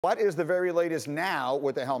What is the very latest now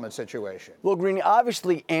with the helmet situation? Well, Greeny,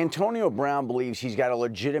 obviously, Antonio Brown believes he's got a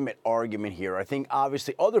legitimate argument here. I think,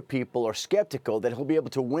 obviously, other people are skeptical that he'll be able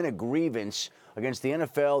to win a grievance against the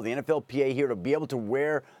NFL, the NFLPA here, to be able to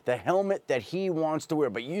wear the helmet that he wants to wear.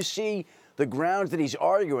 But you see the grounds that he's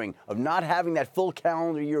arguing of not having that full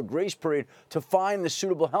calendar year grace period to find the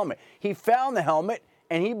suitable helmet. He found the helmet,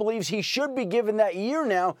 and he believes he should be given that year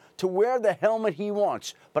now to wear the helmet he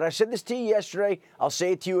wants. But I said this to you yesterday. I'll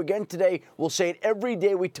say it to you again today. We'll say it every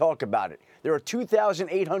day we talk about it. There are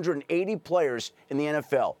 2,880 players in the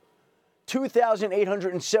NFL.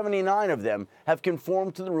 2,879 of them have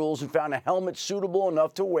conformed to the rules and found a helmet suitable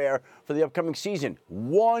enough to wear for the upcoming season.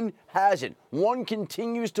 One hasn't. One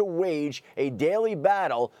continues to wage a daily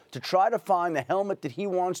battle to try to find the helmet that he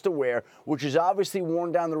wants to wear, which is obviously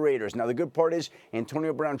worn down the Raiders. Now, the good part is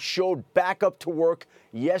Antonio Brown showed back up to work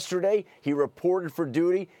yesterday. He reported for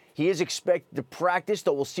duty. He is expected to practice,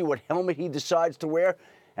 though we'll see what helmet he decides to wear.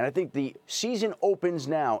 And I think the season opens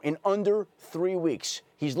now in under 3 weeks.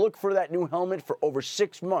 He's looked for that new helmet for over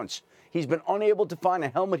 6 months. He's been unable to find a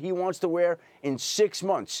helmet he wants to wear in 6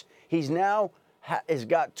 months. He's now has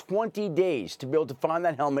got 20 days to be able to find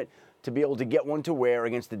that helmet, to be able to get one to wear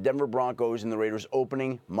against the Denver Broncos in the Raiders'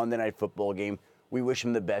 opening Monday Night Football game. We wish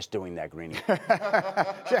him the best doing that, Greeny.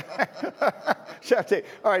 Schefter,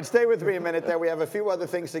 all right, stay with me a minute there. We have a few other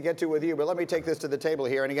things to get to with you, but let me take this to the table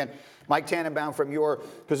here. And again, Mike Tannenbaum, from your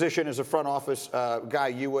position as a front office guy,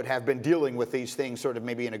 you would have been dealing with these things sort of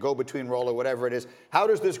maybe in a go-between role or whatever it is. How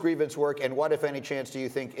does this grievance work, and what, if any, chance do you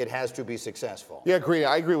think it has to be successful? Yeah, Greeny,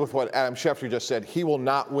 I agree with what Adam Schefter just said. He will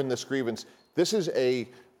not win this grievance. This is a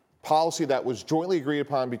policy that was jointly agreed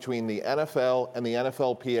upon between the NFL and the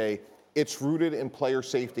NFLPA. It's rooted in player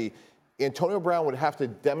safety. Antonio Brown would have to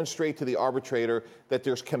demonstrate to the arbitrator that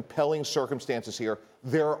there's compelling circumstances here.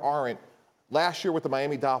 There aren't. Last year with the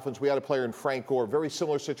Miami Dolphins, we had a player in Frank Gore, very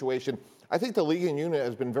similar situation. I think the league and unit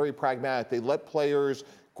has been very pragmatic. They let players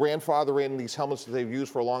grandfather in these helmets that they've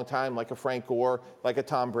used for a long time, like a Frank Gore, like a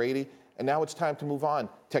Tom Brady, and now it's time to move on.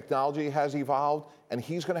 Technology has evolved, and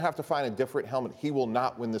he's going to have to find a different helmet. He will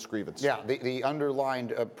not win this grievance. Yeah, the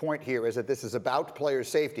underlined point here is that this is about player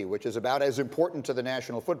safety, which is about as important to the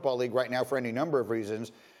National Football League right now for any number of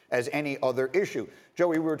reasons as any other issue.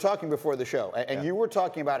 Joey, we were talking before the show, and you were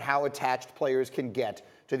talking about how attached players can get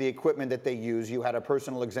to the equipment that they use. You had a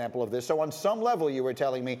personal example of this. So on some level, you were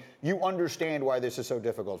telling me you understand why this is so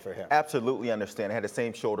difficult for him. Absolutely understand. I had the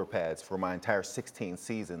same shoulder pads for my entire 16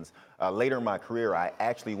 seasons. Later in my career, I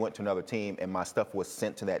actually went to another team, and my stuff was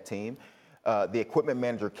sent to that team. The equipment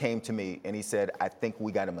manager came to me, and he said, I think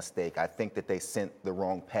we got a mistake. I think that they sent the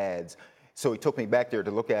wrong pads. So he took me back there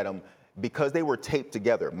to look at them. Because they were taped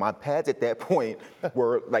together. My pads at that point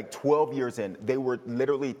were like 12 years in. They were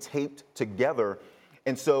literally taped together.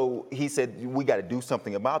 And so he said, we got to do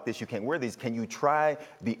something about this. You can't wear these. Can you try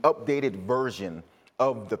the updated version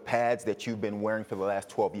of the pads that you've been wearing for the last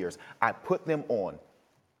 12 years? I put them on.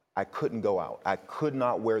 I couldn't go out. I could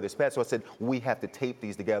not wear this pad. So I said, we have to tape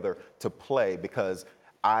these together to play because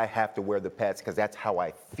I have to wear the pads because that's how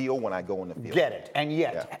I feel when I go on the field. Get it. And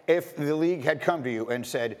yet, if the league had come to you and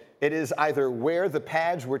said, it is either wear the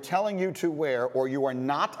pads we're telling you to wear or you are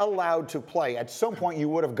not allowed to play, at some point you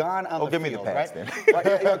would have gone on the field, give me the pads, right? then. Right?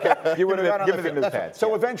 Okay. You would have gone on the field. Give me the new pads.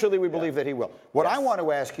 So eventually we believe that he will. What I want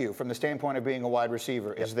to ask you from the standpoint of being a wide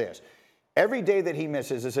receiver is this. Every day that he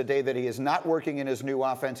misses is a day that he is not working in his new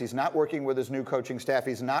offense. He's not working with his new coaching staff.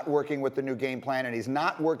 He's not working with the new game plan, and he's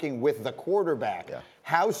not working with the quarterback. Yeah.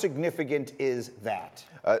 How significant is that?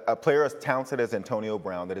 A player as talented as Antonio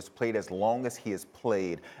Brown that has played as long as he has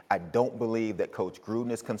played, I don't believe that Coach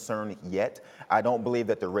Gruden is concerned yet. I don't believe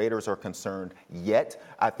that the Raiders are concerned yet.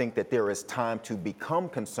 I think that there is time to become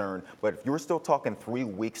concerned, but if you're still talking 3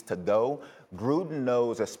 weeks to go, Gruden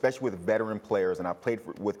knows, especially with veteran players, and I played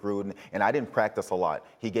with Gruden, and I didn't practice a lot.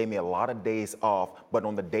 He gave me a lot of days off, but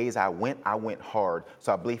on the days I went hard.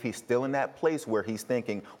 So I believe he's still in that place where he's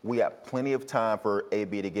thinking, we have plenty of time for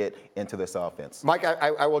AB to get into this offense. Mike,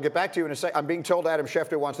 I will get back to you in a second. I'm being told Adam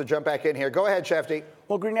Schefter wants to jump back in here. Go ahead, Schefter.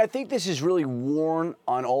 Well, Green, I think this is really worn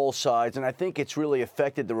on all sides, and I think it's really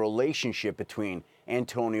affected the relationship between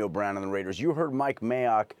Antonio Brown and the Raiders. You heard Mike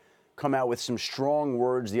Mayock come out with some strong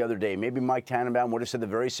words the other day. Maybe Mike Tannenbaum would have said the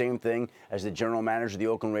very same thing as the general manager of the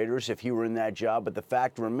Oakland Raiders if he were in that job, but the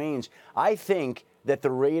fact remains, I think that the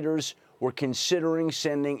Raiders were considering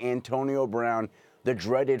sending Antonio Brown the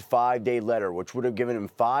dreaded 5-day letter, which would have given him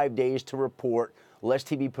 5 days to report, lest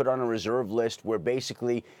he be put on a reserve list where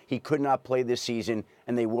basically he could not play this season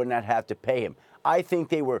and they would not have to pay him. I think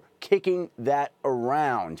they were kicking that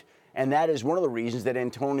around. And that is one of the reasons that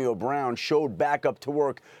Antonio Brown showed back up to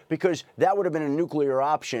work, because that would have been a nuclear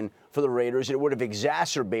option for the Raiders. It would have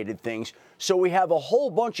exacerbated things. So we have a whole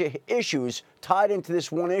bunch of issues tied into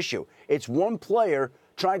this one issue. It's one player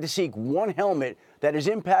trying to seek one helmet that has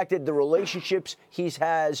impacted the relationships he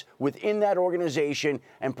has within that organization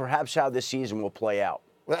and perhaps how this season will play out.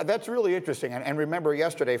 Well, that's really interesting. And remember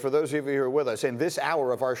yesterday, for those of you who were with us, in this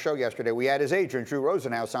hour of our show yesterday, we had his agent, Drew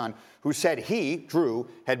Rosenhaus, on, who said he, Drew,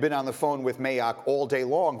 had been on the phone with Mayock all day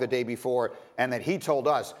long the day before, and that he told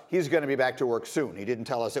us he's going to be back to work soon. He didn't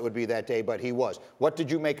tell us it would be that day, but he was. What did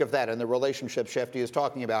you make of that and the relationship Schefter is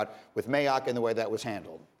talking about with Mayock and the way that was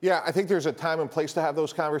handled? Yeah, I think there's a time and place to have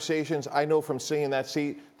those conversations. I know from sitting in that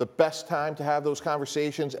seat, the best time to have those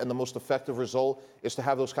conversations and the most effective result is to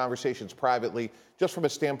have those conversations privately. Just from a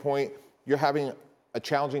standpoint, you're having a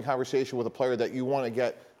challenging conversation with a player that you want to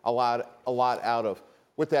get a lot out of.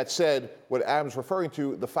 With that said, what Adam's referring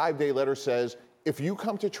to, the 5-day letter says, if you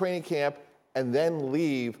come to training camp and then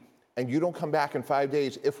leave and you don't come back in 5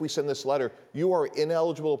 days, if we send this letter, you are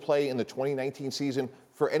ineligible to play in the 2019 season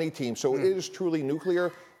for any team. So it is truly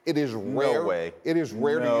nuclear. It is rare. No way. It is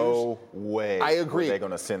rare to use. No way. I agree. They're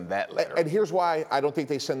going to send that letter. And here's why I don't think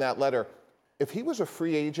they send that letter. If he was a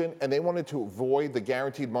free agent and they wanted to avoid the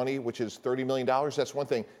guaranteed money, which is $30 million, that's one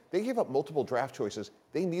thing. They gave up multiple draft choices.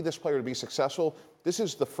 They need this player to be successful. This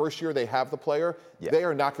is the first year they have the player. Yeah. They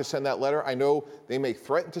are not going to send that letter. I know they may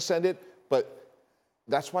threaten to send it, but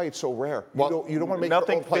that's why it's so rare. Well, you don't want to make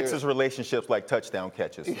nothing fixes relationships like touchdown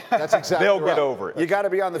catches. That's exactly They'll right. get over it. You got to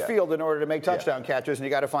be on the field in order to make touchdown catches, and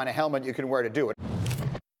you got to find a helmet you can wear to do it.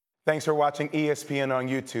 Thanks for watching ESPN on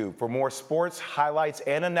YouTube. For more sports, highlights,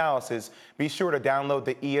 and analysis, be sure to download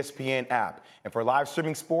the ESPN app. And for live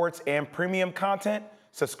streaming sports and premium content,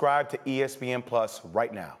 subscribe to ESPN Plus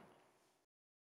right now.